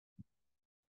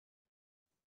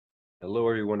Hello,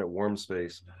 everyone at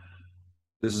Warmspace.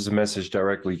 This is a message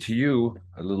directly to you.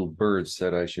 A little bird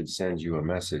said I should send you a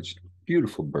message.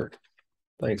 Beautiful bird.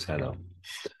 Thanks, Hannah.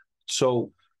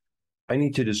 So I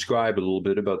need to describe a little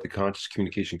bit about the conscious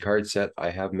communication card set.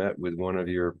 I have met with one of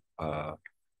your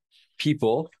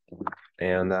people,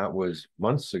 and that was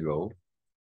months ago,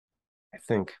 I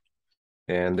think.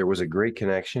 And there was a great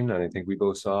connection, and I think we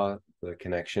both saw the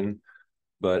connection,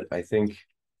 but I think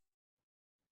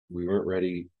we weren't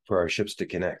ready for our ships to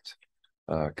connect.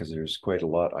 Because there's quite a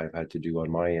lot I've had to do on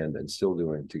my end and still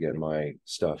doing to get my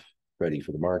stuff ready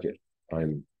for the market. I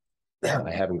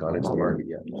haven't gone into the market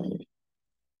yet.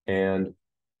 And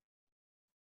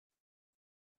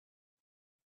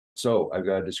so I've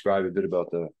got to describe a bit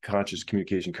about the conscious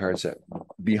communication card set.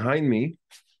 Behind me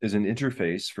is an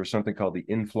interface for something called the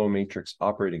Inflow Matrix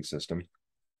operating system.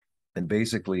 And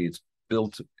basically it's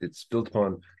built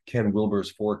upon Ken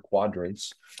Wilber's 4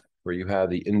 quadrants, where you have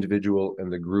the individual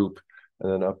and the group, and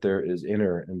then up there is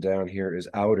inner, and down here is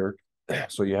outer.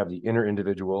 So you have the inner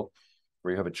individual,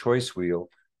 where you have a choice wheel,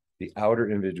 the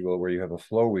outer individual, where you have a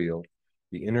flow wheel,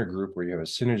 the inner group, where you have a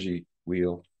synergy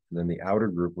wheel, and then the outer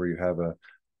group, where you have a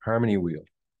harmony wheel.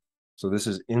 So this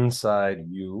is inside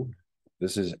you.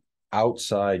 This is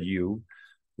outside you.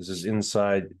 This is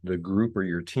inside the group or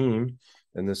your team.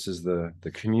 And this is the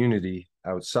community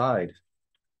outside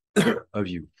of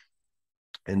you.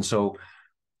 And so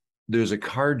there's a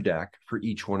card deck for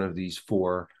each one of these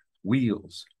 4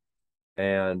 wheels.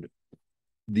 And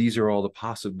these are all the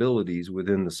possibilities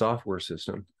within the software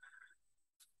system.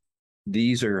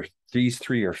 These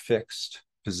 3 are fixed,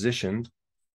 positioned,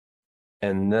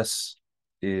 and this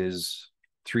is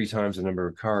 3 times the number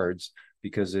of cards,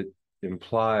 because it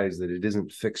implies that it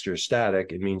isn't fixed or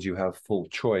static. It means you have full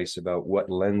choice about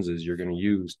what lenses you're going to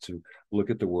use to look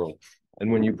at the world.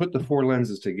 And when you put the 4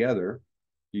 lenses together,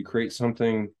 you create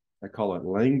something, I call it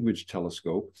language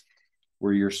telescope,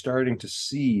 where you're starting to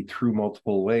see through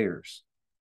multiple layers.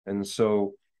 And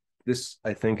so this,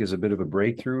 I think, is a bit of a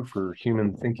breakthrough for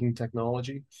human thinking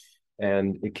technology,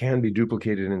 and it can be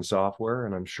duplicated in software.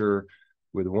 And I'm sure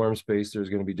with Warmspace, there's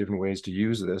going to be different ways to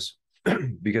use this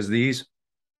because these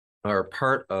are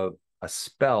part of a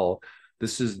spell.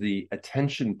 This is the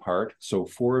attention part. So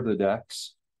 4 of the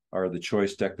decks are the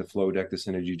choice deck, the flow deck, the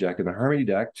synergy deck, and the harmony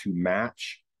deck to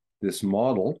match this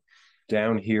model.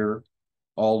 Down here,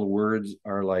 all the words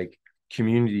are like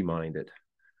community minded: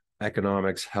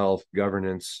 economics, health,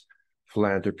 governance,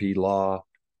 philanthropy, law,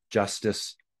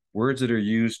 justice, words that are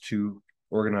used to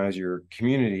organize your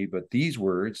community. But these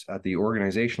words at the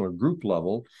organizational or group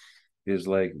level is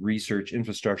like research,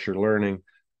 infrastructure, learning,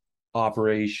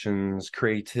 operations,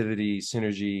 creativity,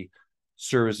 synergy,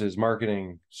 services,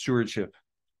 marketing, stewardship,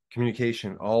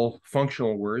 communication, all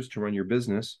functional words to run your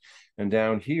business. And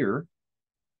down here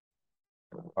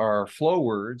are flow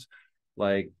words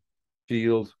like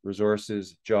field,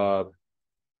 resources, job,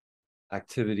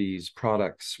 activities,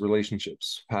 products,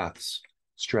 relationships, paths,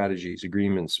 strategies,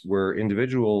 agreements, where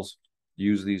individuals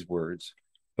use these words,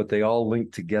 but they all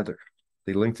link together.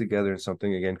 They link together in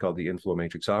something, again, called the Inflow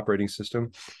Matrix operating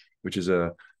system, which is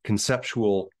a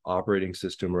conceptual operating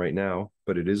system right now,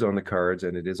 but it is on the cards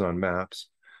and it is on maps.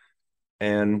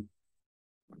 And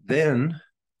then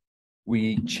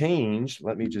we changed,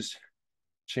 let me just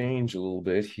change a little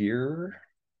bit here.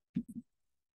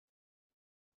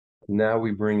 Now we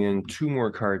bring in 2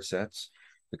 more card sets,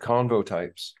 the convo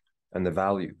types and the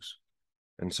values.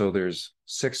 And so there's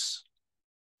 6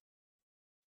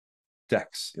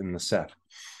 decks in the set.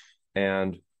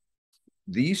 And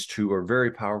these 2 are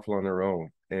very powerful on their own.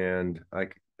 And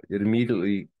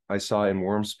I saw in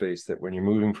Warmspace that when you're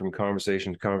moving from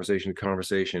conversation to conversation to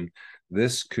conversation,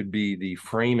 this could be the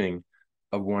framing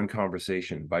of one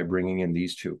conversation by bringing in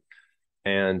these 2.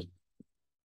 And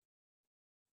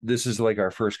this is like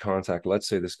our first contact. Let's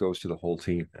say this goes to the whole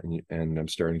team, and I'm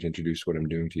starting to introduce what I'm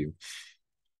doing to you.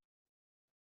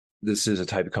 This is a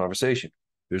type of conversation.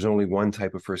 There's only one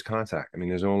type of first contact. I mean,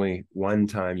 there's only one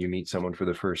time you meet someone for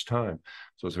the first time.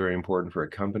 So it's very important for a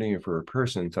company or for a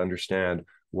person to understand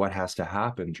what has to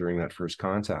happen during that first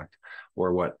contact,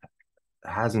 or what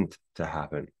hasn't to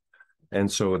happen. And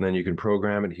so then you can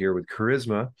program it here with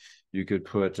charisma. You could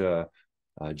put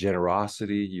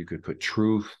generosity, you could put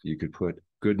truth, you could put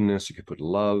goodness, you could put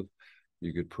love,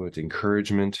 you could put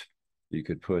encouragement, you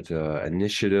could put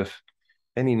initiative,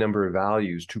 any number of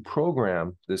values to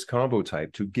program this combo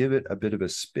type, to give it a bit of a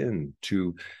spin,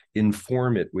 to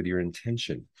inform it with your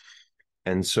intention.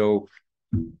 And so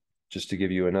just to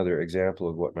give you another example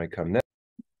of what might come next,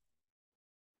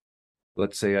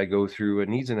 let's say I go through a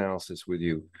needs analysis with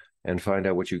you and find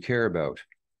out what you care about,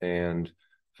 and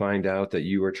find out that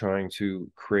you are trying to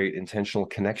create intentional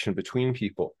connection between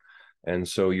people. And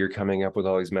so you're coming up with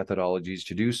all these methodologies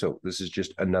to do so. This is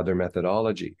just another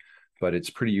methodology, but it's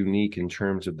pretty unique in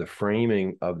terms of the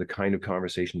framing of the kind of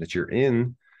conversation that you're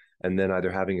in, and then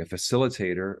either having a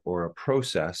facilitator or a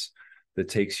process that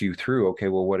takes you through, okay,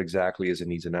 well, what exactly is a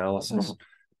needs analysis?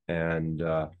 And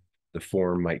the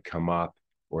form might come up,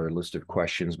 or a list of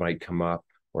questions might come up,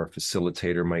 or a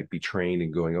facilitator might be trained in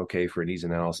going, okay, for a needs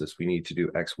analysis, we need to do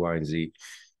X, Y, and Z.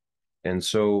 And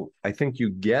so I think you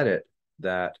get it,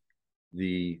 that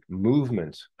the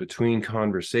movement between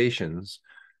conversations,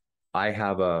 I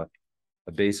have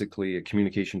basically a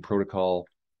communication protocol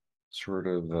sort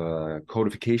of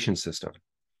codification system.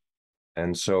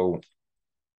 And so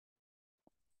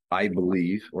I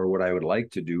believe, or what I would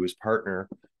like to do, is partner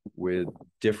with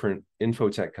different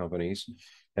infotech companies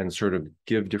and sort of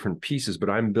give different pieces, but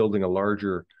I'm building a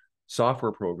larger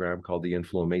software program called the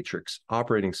Inflow-Matrix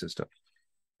operating system.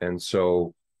 And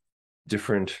so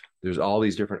there's all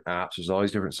these different apps, there's all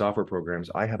these different software programs.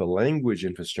 I have a language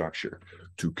infrastructure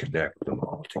to connect them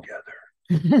all together.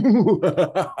 I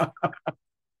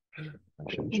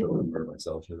shouldn't show them for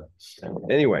myself for that.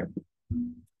 Anyway,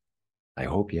 I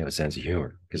hope you have a sense of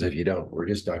humor, because if you don't, we're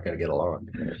just not going to get along.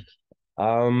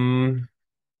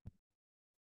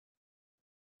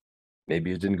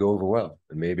 Maybe it didn't go over well,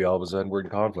 and maybe all of a sudden we're in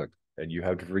conflict, and you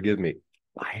have to forgive me.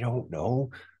 I don't know,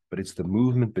 but it's the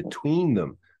movement between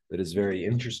them that is very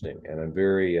interesting, and I'm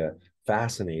very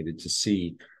fascinated to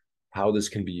see how this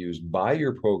can be used by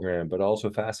your program, but also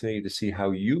fascinated to see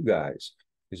how you guys,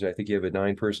 because I think you have a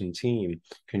 9-person team,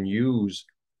 can use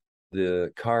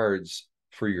the cards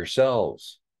for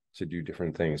yourselves to do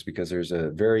different things, because there's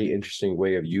a very interesting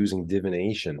way of using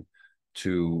divination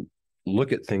to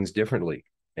look at things differently.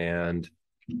 And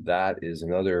that is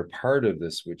another part of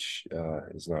this, which I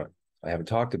haven't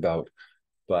talked about,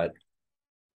 but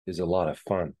is a lot of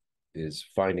fun, is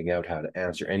finding out how to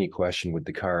answer any question with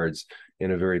the cards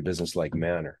in a very business-like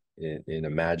manner, in a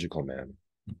magical manner.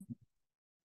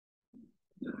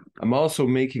 I'm also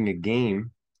making a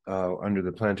game under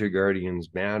the Planetary Guardians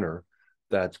banner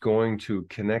that's going to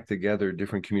connect together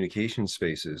different communication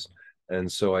spaces. And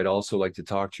so I'd also like to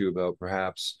talk to you about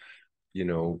perhaps,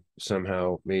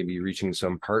 somehow maybe reaching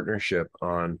some partnership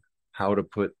on how to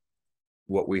put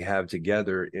what we have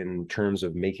together in terms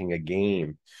of making a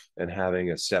game and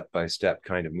having a step-by-step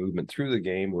kind of movement through the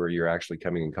game where you're actually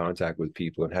coming in contact with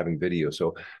people and having video.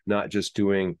 So not just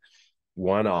doing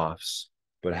one-offs,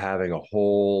 but having a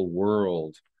whole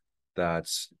world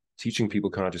that's teaching people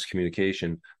conscious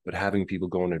communication, but having people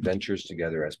go on adventures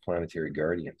together as planetary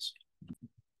guardians.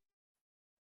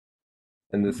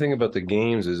 And the thing about the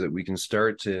games is that we can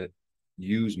start to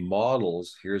use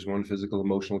models. Here's one: physical,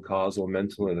 emotional, causal,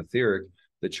 mental, and etheric,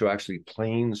 that show actually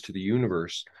planes to the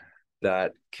universe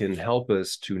that can help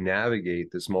us to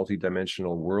navigate this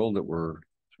multidimensional world that we're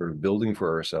sort of building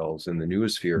for ourselves in the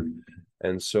noosphere.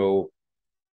 And so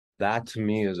that to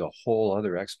me is a whole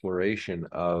other exploration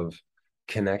of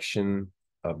connection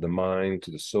of the mind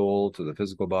to the soul, to the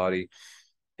physical body,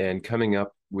 and coming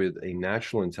up with a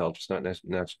natural intelligence,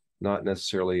 not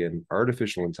necessarily an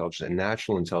artificial intelligence, a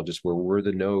natural intelligence where we're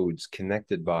the nodes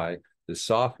connected by the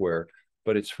software,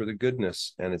 but it's for the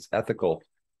goodness, and it's ethical,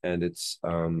 and it's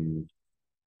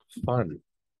fun,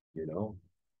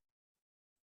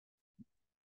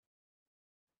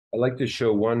 I like to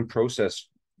show one process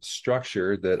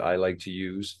structure that I like to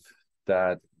use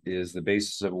that is the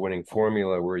basis of a winning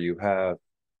formula, where you have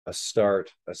a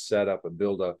start, a setup, a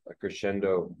build-up, a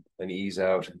crescendo, an ease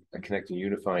out, a connecting,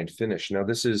 unifying finish. Now,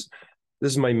 this is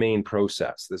my main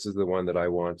process. This is the one that I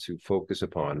want to focus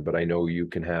upon, but I know you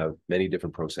can have many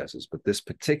different processes. But this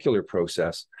particular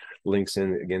process links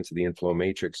in again to the inflow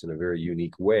matrix in a very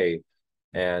unique way.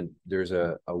 And there's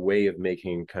a way of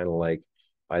making kind of like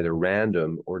either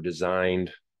random or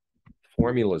designed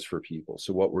formulas for people.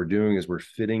 So what we're doing is we're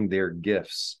fitting their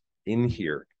gifts in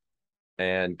here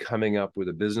and coming up with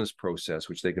a business process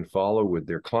which they can follow with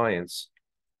their clients.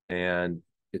 And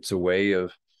it's a way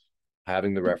of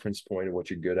having the reference point of what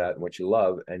you're good at and what you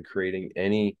love, and creating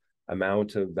any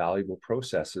amount of valuable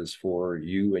processes for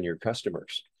you and your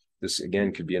customers. This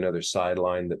again could be another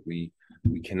sideline that we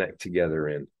connect together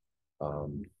in.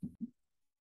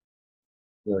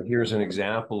 Here's an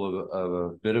example of a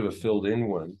bit of a filled in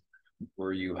one,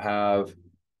 where you have,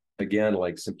 again,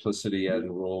 like simplicity at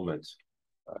enrollment,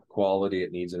 quality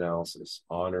at needs analysis,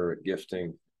 honor at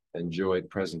gifting, and joy at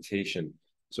presentation.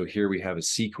 So here we have a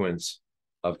sequence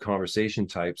of conversation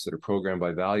types that are programmed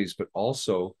by values, but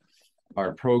also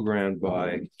are programmed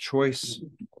by choice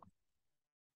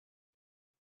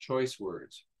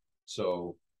words.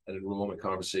 So and enrollment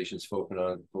conversations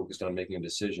focused on making a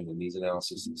decision, and needs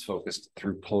analysis that's focused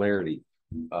through polarity,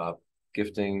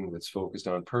 gifting that's focused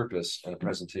on purpose, and a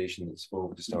presentation that's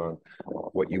focused on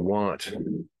what you want,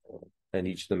 and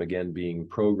each of them again being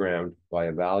programmed by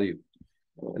a value.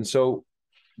 And so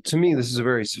to me, this is a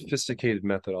very sophisticated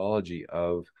methodology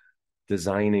of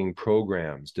designing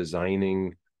programs,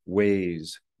 designing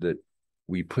ways that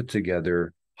we put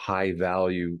together high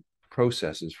value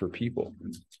processes for people.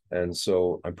 And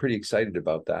so I'm pretty excited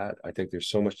about that. I think there's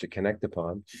so much to connect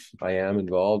upon. I am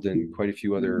involved in quite a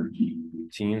few other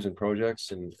teams and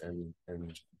projects and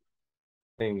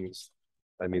things.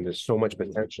 I mean, there's so much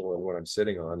potential in what I'm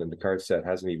sitting on, and the card set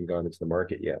hasn't even gone into the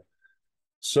market yet.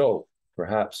 So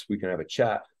perhaps we can have a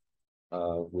chat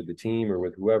with the team or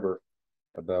with whoever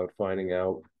about finding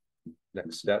out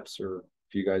next steps, or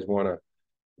if you guys want to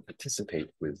participate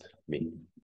with me.